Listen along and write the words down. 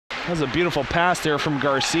That was a beautiful pass there from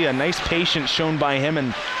Garcia. Nice patience shown by him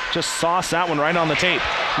and just sauced that one right on the tape.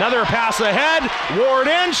 Another pass ahead. Ward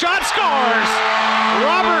in, shot, scores!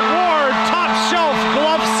 Robert Ward, top shelf,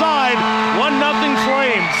 glove side, 1-0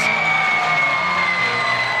 Flames.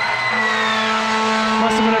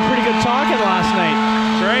 Must have been a pretty good talking last night.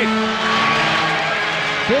 That's right.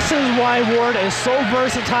 This is why Ward is so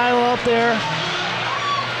versatile out there.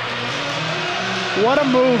 What a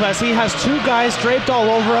move as he has two guys draped all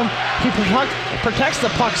over him. He protects the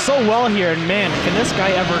puck so well here, and man, can this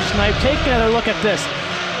guy ever snipe. Take another look at this.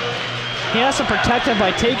 He has to protect it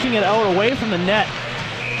by taking it out away from the net,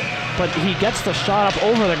 but he gets the shot up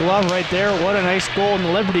over the glove right there. What a nice goal, and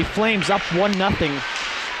the Liberty Flames up 1-0.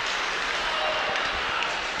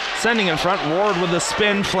 Sending in front, Ward with a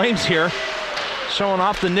spin. Flames here showing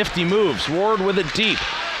off the nifty moves. Ward with it deep.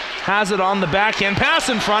 Has it on the backhand. Pass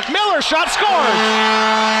in front. Miller shot, scores!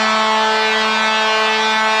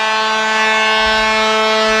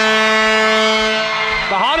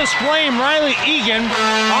 The hottest Flame, Riley Egan,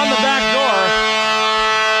 on the back door.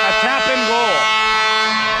 A tap-in goal.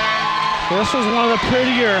 This was one of the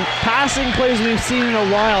prettier passing plays we've seen in a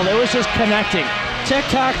while. It was just connecting.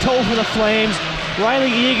 Tic-tac-toe for the Flames.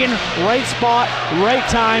 Riley Egan, right spot, right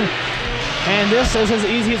time. And this is as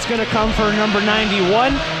easy as it's going to come for number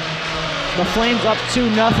 91. The Flames up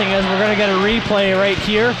 2-0 as we're going to get a replay right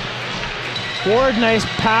here. Ward, nice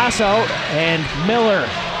pass out, and Miller.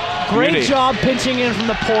 Great Beauty. job pinching in from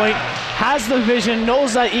the point. Has the vision,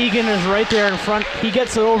 knows that Egan is right there in front. He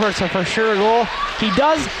gets it over, it's a for sure goal. He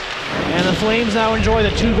does, and the Flames now enjoy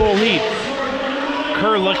the 2-goal lead.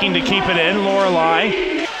 Kerr looking to keep it in.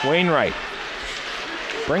 Lorelei. Wainwright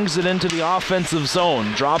brings it into the offensive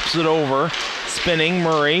zone. Drops it over. Spinning.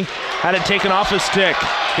 Murray had it taken off his stick.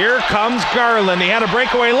 Here comes Garland. He had a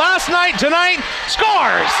breakaway last night. Tonight,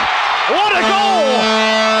 scores! What a goal!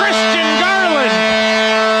 Christian Garland!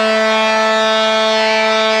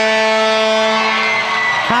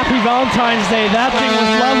 Happy Valentine's Day. That thing was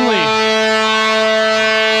lovely.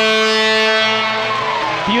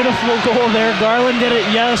 Beautiful goal there. Garland did it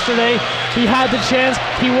yesterday. He had the chance.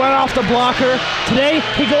 He went off the blocker. Today,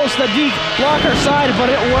 he goes to the deep blocker side, but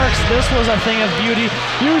it works. This was a thing of beauty.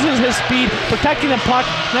 Uses his speed, protecting the puck.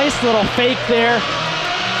 Nice little fake there.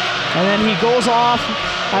 And then he goes off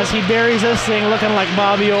as he buries this thing looking like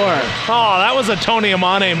Bobby Orr. Oh, that was a Tony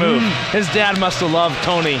Amane move. His dad must have loved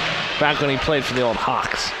Tony back when he played for the old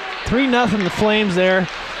Hawks. 3-0 the Flames there.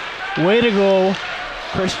 Way to go,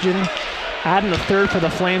 Christian. Adding a third for the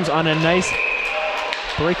Flames on a nice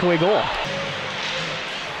breakaway goal.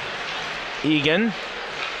 Egan.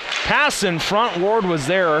 Pass in front. Ward was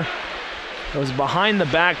there. It was behind the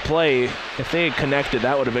back play. If they had connected,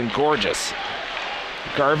 that would have been gorgeous.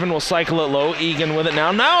 Garvin will cycle it low. Egan with it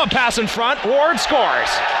now. Now a pass in front. Ward scores.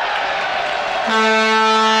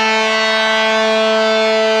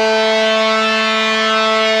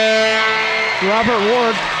 Robert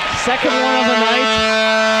Ward, second one of the night.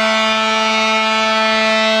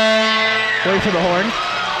 Wait for the horn.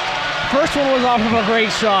 First one was off of a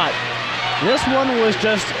great shot. This one was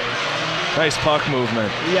just... Nice puck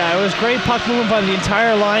movement. Yeah, it was great puck movement by the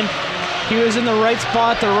entire line. He was in the right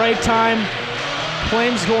spot at the right time.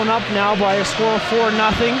 Flames going up now by a score of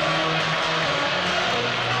 4-0.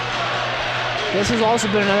 This has also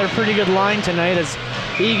been another pretty good line tonight as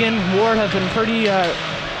Egan, Ward have been pretty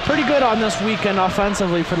good on this weekend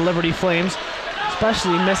offensively for the Liberty Flames,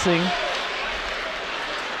 especially missing.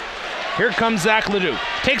 Here comes Zach Leduc.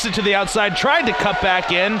 Takes it to the outside, tried to cut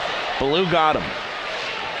back in. Blue got him.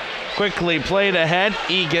 Quickly played ahead.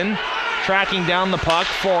 Egan tracking down the puck.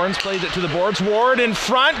 Forens plays it to the boards. Ward in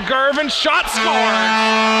front. Garvin shot, scores!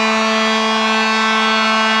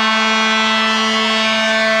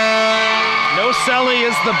 No Selly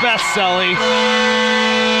is the best Selly.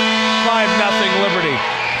 5-0 Liberty.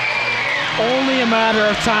 Only a matter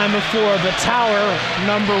of time before the tower,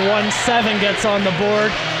 number 17, gets on the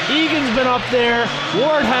board. Egan's been up there.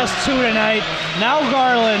 Ward has 2 tonight. Now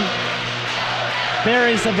Garland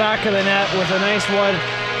buries the back of the net with a nice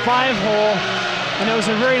 5-hole. And it was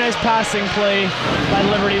a very nice passing play by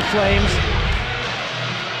Liberty Flames.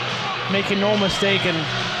 Making no mistake and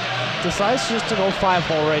decides just to go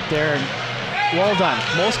 5-hole right there. And well done.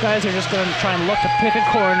 Most guys are just going to try and look to pick a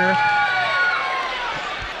corner.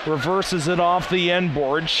 Reverses it off the end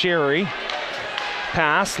board. Sherry.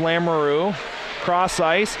 Pass. Lamoureux. Cross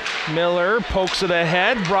ice. Miller pokes it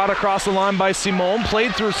ahead. Brought across the line by Simone.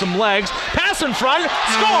 Played through some legs. Pass in front.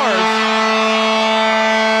 Scores!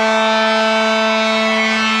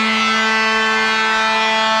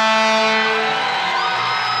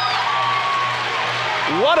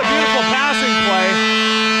 What a beautiful passing play.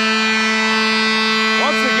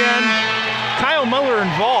 Miller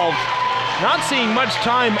involved. Not seeing much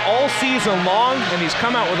time all season long, and he's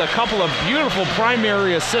come out with a couple of beautiful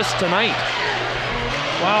primary assists tonight.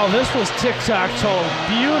 Wow, this was tic-tac-toe.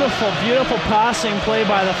 Beautiful, beautiful passing play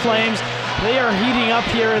by the Flames. They are heating up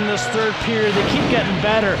here in this third period. They keep getting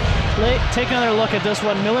better. Take another look at this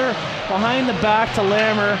one. Miller behind the back to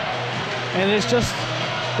Lammer, and that's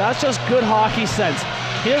just good hockey sense.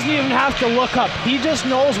 He doesn't even have to look up. He just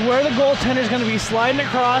knows where the goaltender is going to be sliding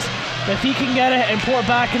across. If he can get it and pull it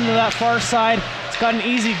back into that far side, it's got an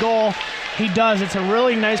easy goal. He does. It's a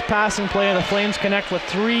really nice passing play, and the Flames connect with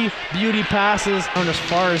 3 beauty passes as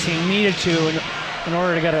far as he needed to in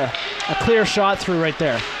order to get a clear shot through right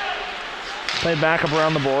there. Played back up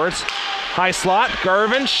around the boards. High slot,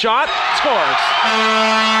 Garvin, shot, scores.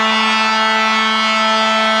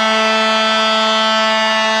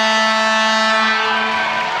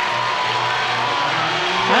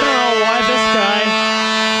 I don't know why this guy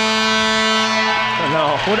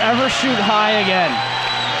would ever shoot high again.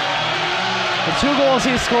 The 2 goals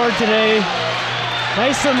he scored today,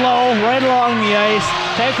 nice and low, right along the ice.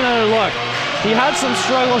 Take another look. He had some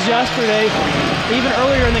struggles yesterday, even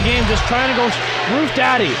earlier in the game, just trying to go roof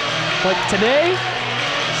daddy. But today,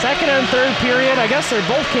 second and third period, I guess they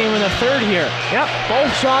both came in the third here. Yep,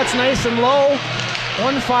 both shots nice and low.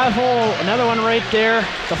 1-5 hole, another one right there.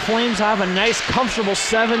 The Flames have a nice, comfortable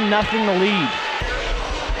 7-0 lead.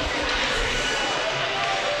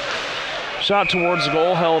 Shot towards the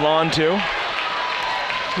goal, held on to.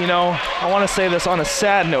 You know, I want to say this on a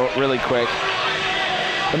sad note really quick.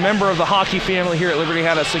 A member of the hockey family here at Liberty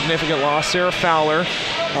had a significant loss. Sarah Fowler,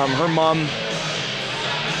 her mom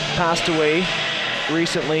passed away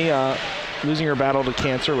recently, losing her battle to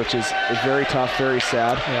cancer, which is very tough, very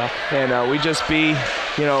sad. Yeah. And we just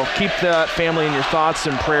keep that family in your thoughts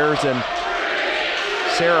and prayers. And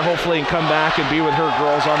Sarah hopefully can come back and be with her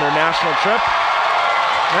girls on their national trip.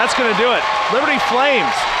 And that's going to do it. Liberty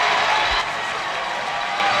Flames.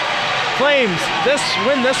 Flames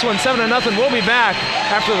win this one 7-0. We'll be back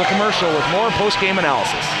after the commercial with more post-game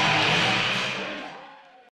analysis.